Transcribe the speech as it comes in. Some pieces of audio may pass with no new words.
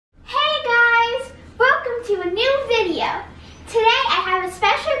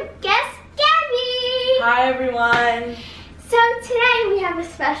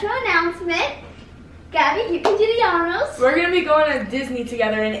special announcement. Gabby, you can do the honors. We're going to be going to Disney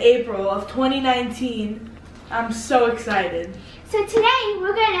together in April of 2019. I'm so excited. So today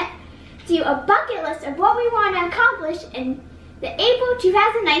we're going to do a bucket list of what we want to accomplish in the April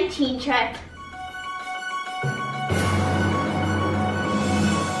 2019 trip.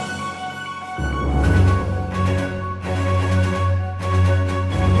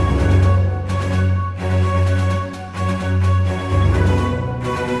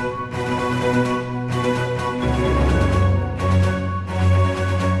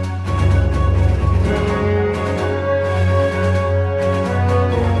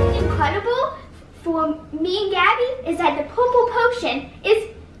 Me and Gabby is that the purple potion is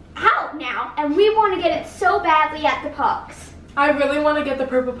out now and we want to get it so badly at the parks. I really want to get the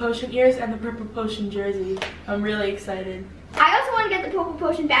purple potion ears and the purple potion jersey. I'm really excited. I also want to get the purple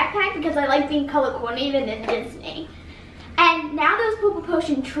potion backpack because I like being color coordinated in Disney. And now there's purple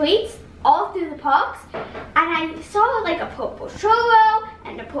potion treats all through the parks, and I saw like a purple churro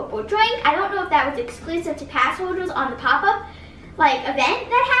and a purple drink. I don't know if that was exclusive to pass holders on the pop-up event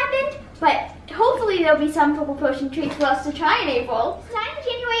that happened, but hopefully there'll be some purple potion treats for us to try in April. Starting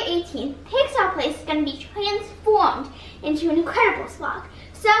January 18th, Pixar Place is going to be transformed into an Incredibles block.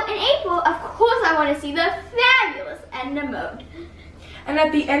 So in April, of course I want to see the fabulous Edna Mode. And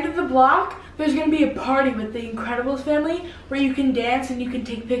at the end of the block, there's going to be a party with the Incredibles family where you can dance and you can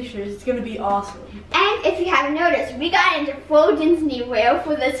take pictures. It's going to be awesome. And if you haven't noticed, we got into full Disney wear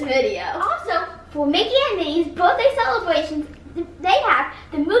for this video. Also, for Mickey and Minnie's birthday celebrations, they have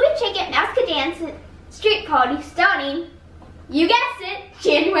the Moving Chicken Mouse Could Dance street party starting, you guessed it,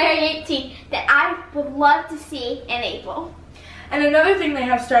 January 18th, that I would love to see in April. And another thing they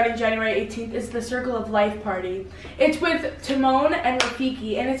have starting January 18th is the Circle of Life party. It's with Timon and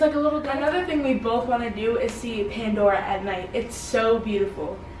Rafiki, and it's like a little... Another thing we both want to do is see Pandora at night. It's so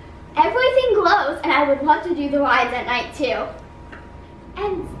beautiful. Everything glows, and I would love to do the rides at night too.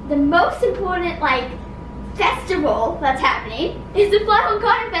 And the most important, festival that's happening is the Flower and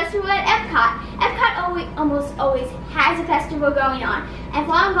Garden Festival at Epcot. Epcot almost always has a festival going on, and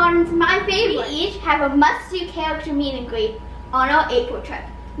Flower and Garden's my favorite. We each have a must-do character meet and greet on our April trip.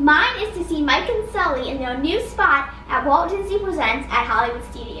 Mine is to see Mike and Sully in their new spot at Walt Disney Presents at Hollywood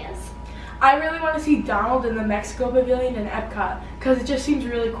Studios. I really want to see Donald in the Mexico Pavilion in Epcot because it just seems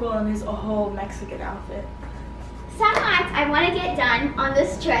really cool in his whole Mexican outfit. Some rides I want to get done on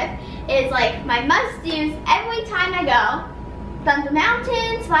this trip is my must-dos every time I go. Thunder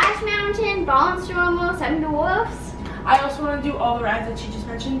Mountain, Splash Mountain, Ball and Stormer, Seven Dwarfs. I also want to do all the rides that she just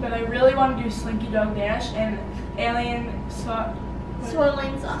mentioned, but I really want to do Slinky Dog Dash and Alien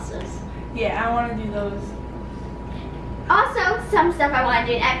Swirling Saucers. Yeah, I want to do those. Also, some stuff I want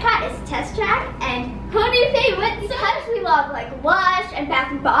to do in Epcot is Test Track and her new favorite, because we love Lush and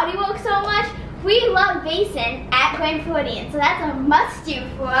Bath and Body Works so much. We love Basin at Grand Floridian, so that's a must-do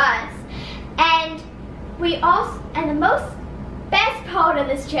for us. And the most best part of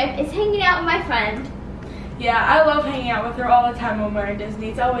this trip is hanging out with my friend. Yeah, I love hanging out with her all the time when we're in Disney.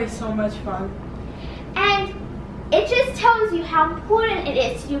 It's always so much fun. And it just tells you how important it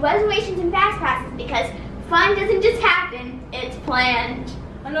is to do reservations and fast passes because fun doesn't just happen, it's planned.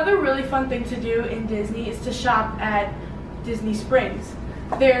 Another really fun thing to do in Disney is to shop at Disney Springs.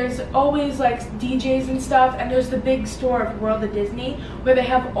 There's always DJs and stuff, and there's the big store of World of Disney where they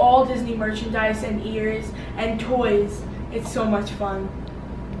have all Disney merchandise and ears and toys. It's so much fun.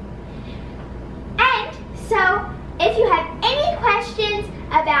 And so if you have any questions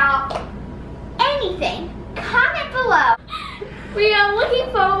about anything, comment below. We are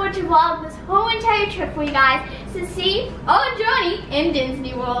looking forward to vlog this whole entire trip for you guys to see our journey in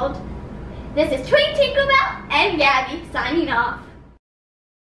Disney World. This is Twink Tinkerbell and Gabby signing off.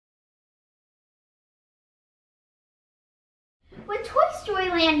 With Toy Story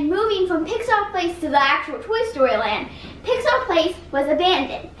Land moving from Pixar Place to the actual Toy Story Land, Pixar Place was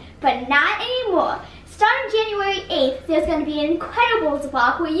abandoned, but not anymore. Starting January 8th, there's going to be an Incredibles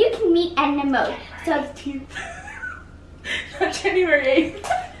block where you can meet Edna Mode. So, not January 8th.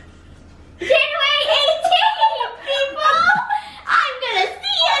 January 18th, people! I'm going to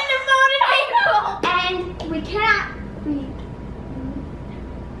see Edna Mode in April! And we cannot...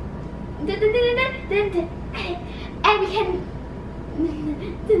 And we can...